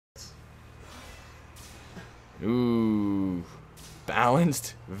Ooh.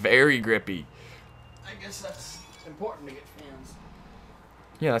 Balanced. Very grippy. I guess that's important to get fans.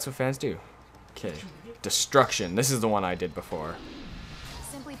 Yeah, that's what fans do. Okay. Destruction. This is the one I did before.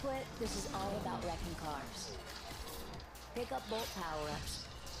 Simply put, this is all about wrecking cars. Pick up bolt power-ups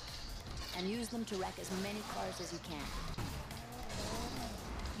and use them to wreck as many cars as you can.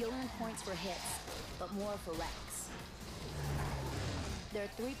 You'll earn points for hits, but more for wrecks. There are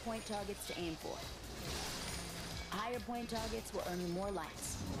 3 point targets to aim for. Higher point targets will earn you more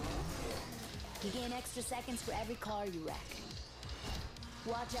lights. You gain extra seconds for every car you wreck.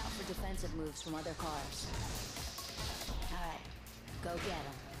 Watch out for defensive moves from other cars. Alright, go get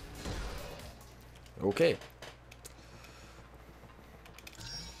them. Okay.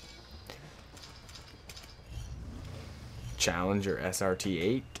 Challenger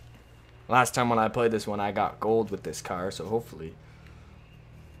SRT8. Last time when I played this one, I got gold with this car, so hopefully.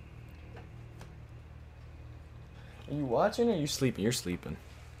 Are you watching or are you sleeping? You're sleeping.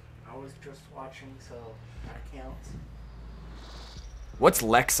 I was just watching, so that counts. What's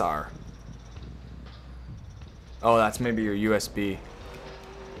Lexar? Oh, that's maybe your USB.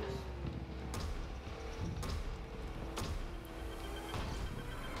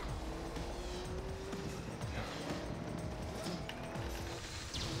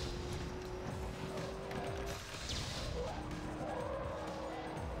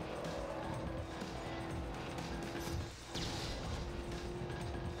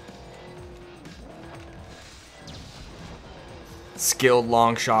 Skilled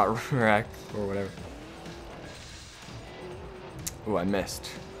long shot rack or whatever. Oh, I missed.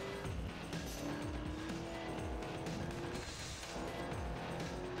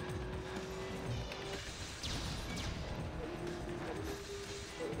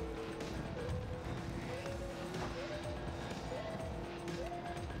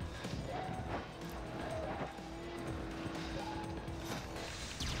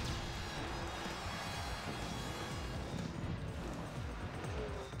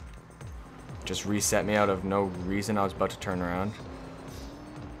 Just reset me out of no reason. I was about to turn around.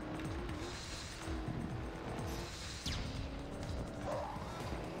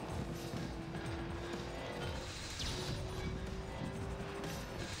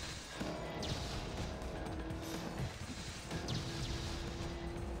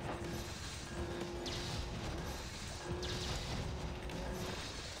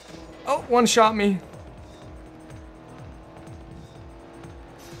 Oh, one shot me.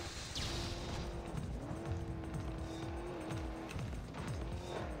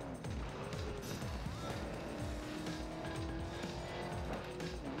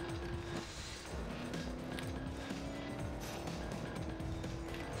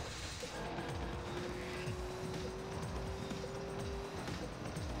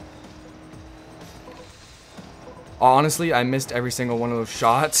 Honestly, I missed every single one of those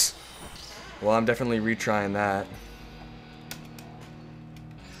shots. Well, I'm definitely retrying that.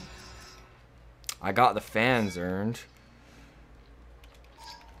 I got the fans earned.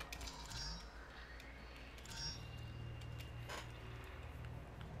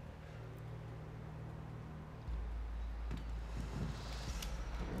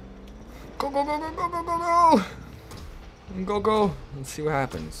 Go, go, go, go, go, go, go, go! Go, go. Let's see what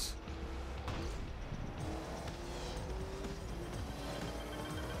happens.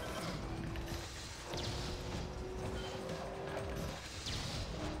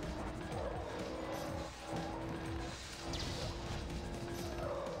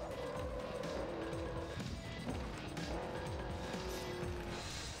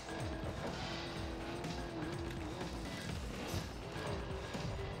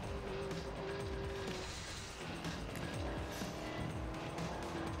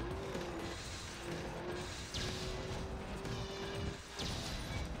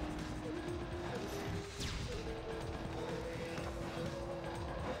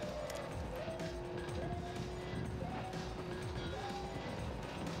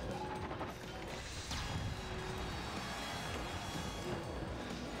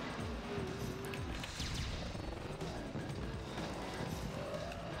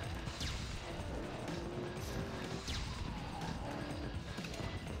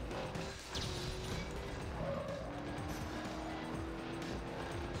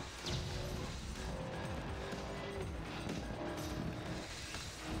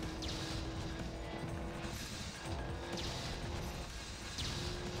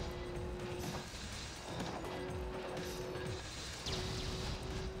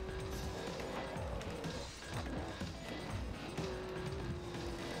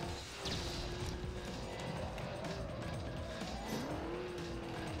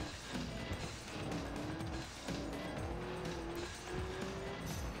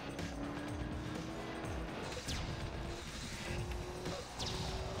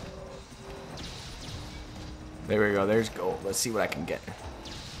 There we go. There's gold. Let's see what I can get.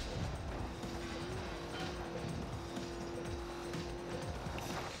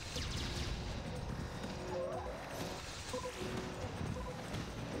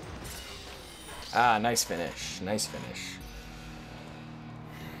 Ah, nice finish. Nice finish.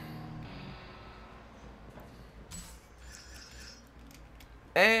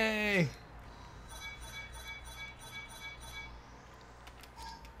 Hey!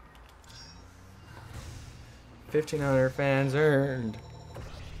 1,500 fans earned.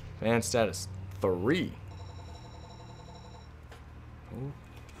 Fan status 3.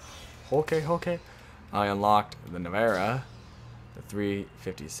 Okay. I unlocked the Navara. The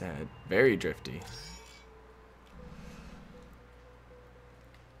 350 cent. Very drifty.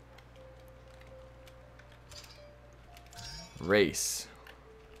 Race.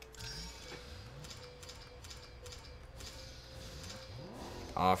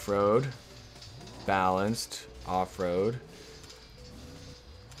 Off-road. Balanced. Off-road.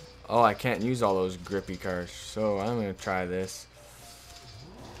 Oh, I can't use all those grippy cars, so I'm gonna try this.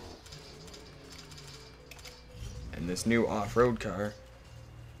 And this new off-road car.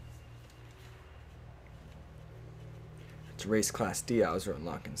 It's race class D. I was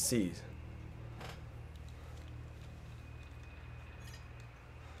unlocking C's.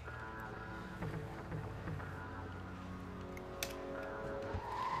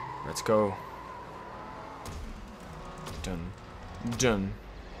 Let's go. Done. Done.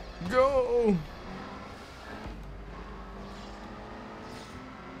 Go!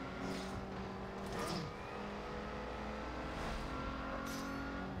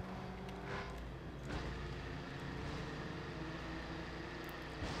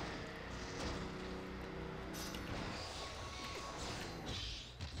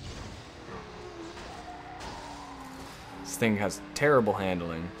 This thing has terrible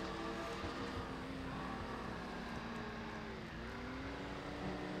handling.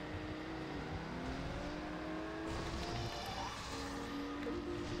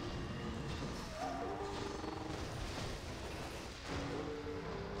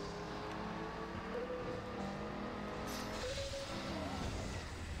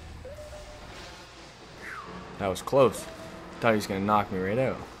 That was close. Thought he was gonna knock me right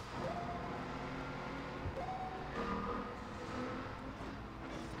out.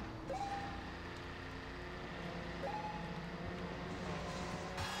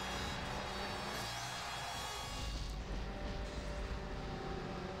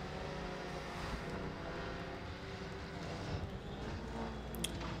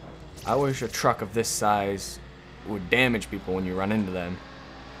 I wish a truck of this size would damage people when you run into them.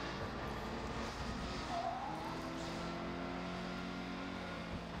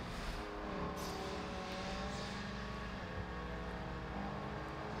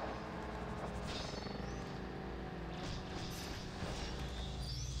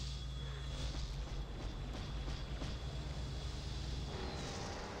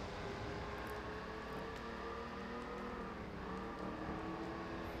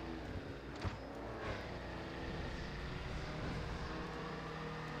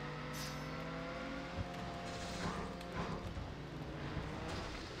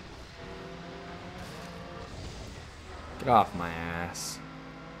 Get off my ass.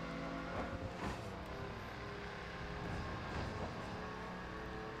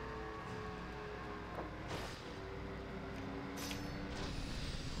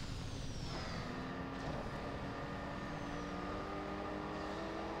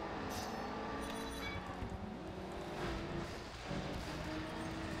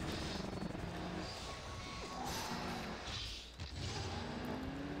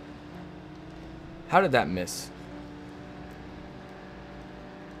 How did that miss?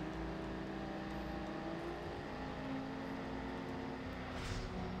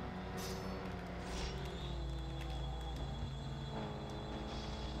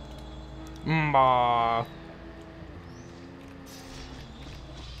 Bah.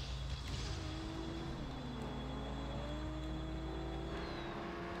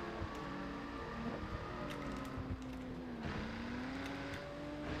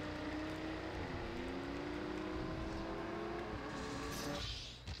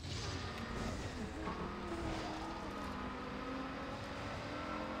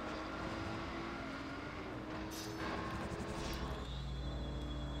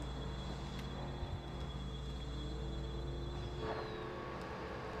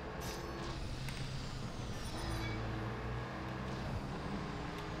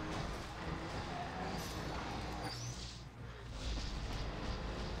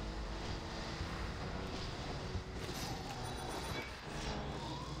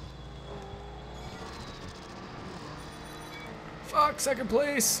 Fuck, second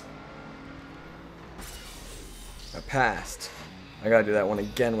place. I passed. I gotta do that one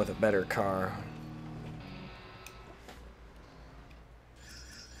again with a better car.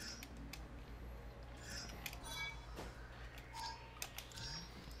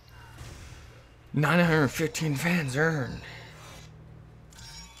 $915 fans earned.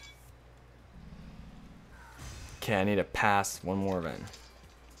 Okay, I need to pass one more event.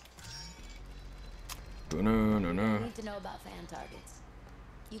 You need to know about fan targets.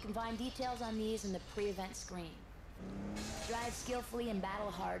 You can find details on these in the pre-event screen. Drive skillfully and battle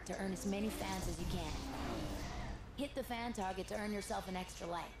hard to earn as many fans as you can. Hit the fan target to earn yourself an extra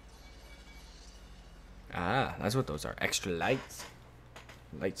light. Ah, that's what those are. Extra lights.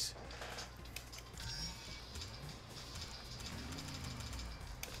 Lights.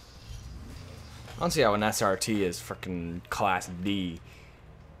 I don't see how an SRT is freaking Class D.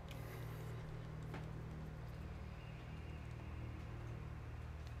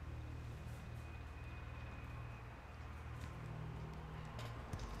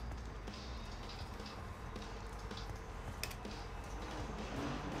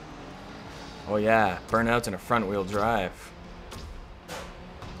 Oh yeah, burnouts in a front wheel drive.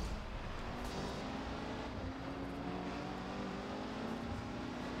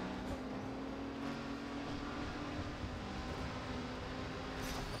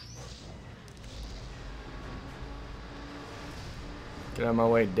 Get out of my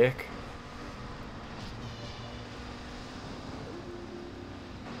way, dick.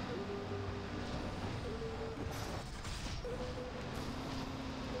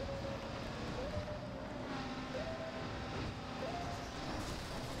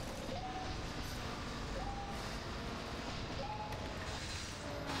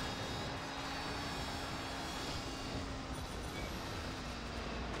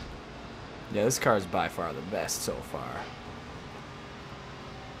 Yeah, this car is by far the best so far.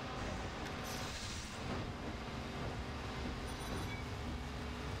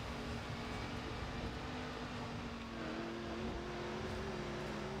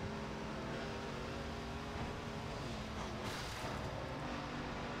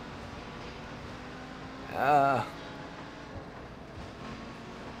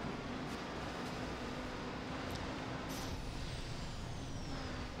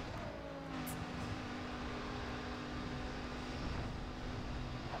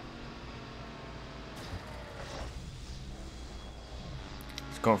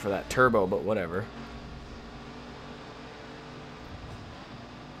 Going for that turbo, but whatever.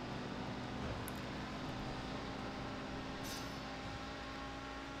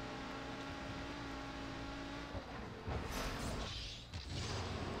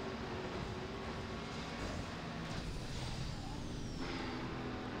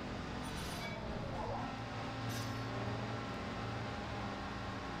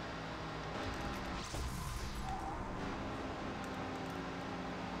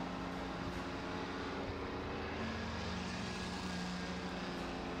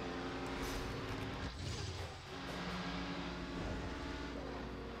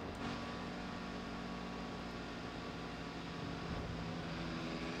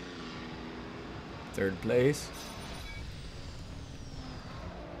 Third place.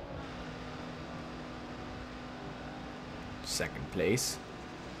 Second place.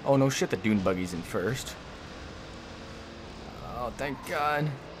 Oh no shit, the dune buggy's in first. Oh, thank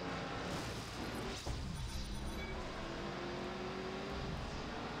God.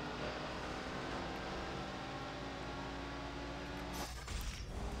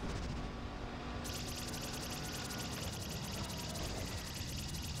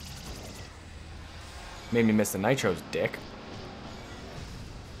 Made me miss the nitros, dick.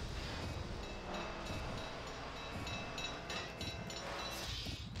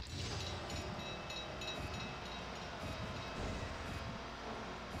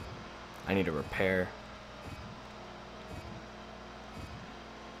 I need to repair.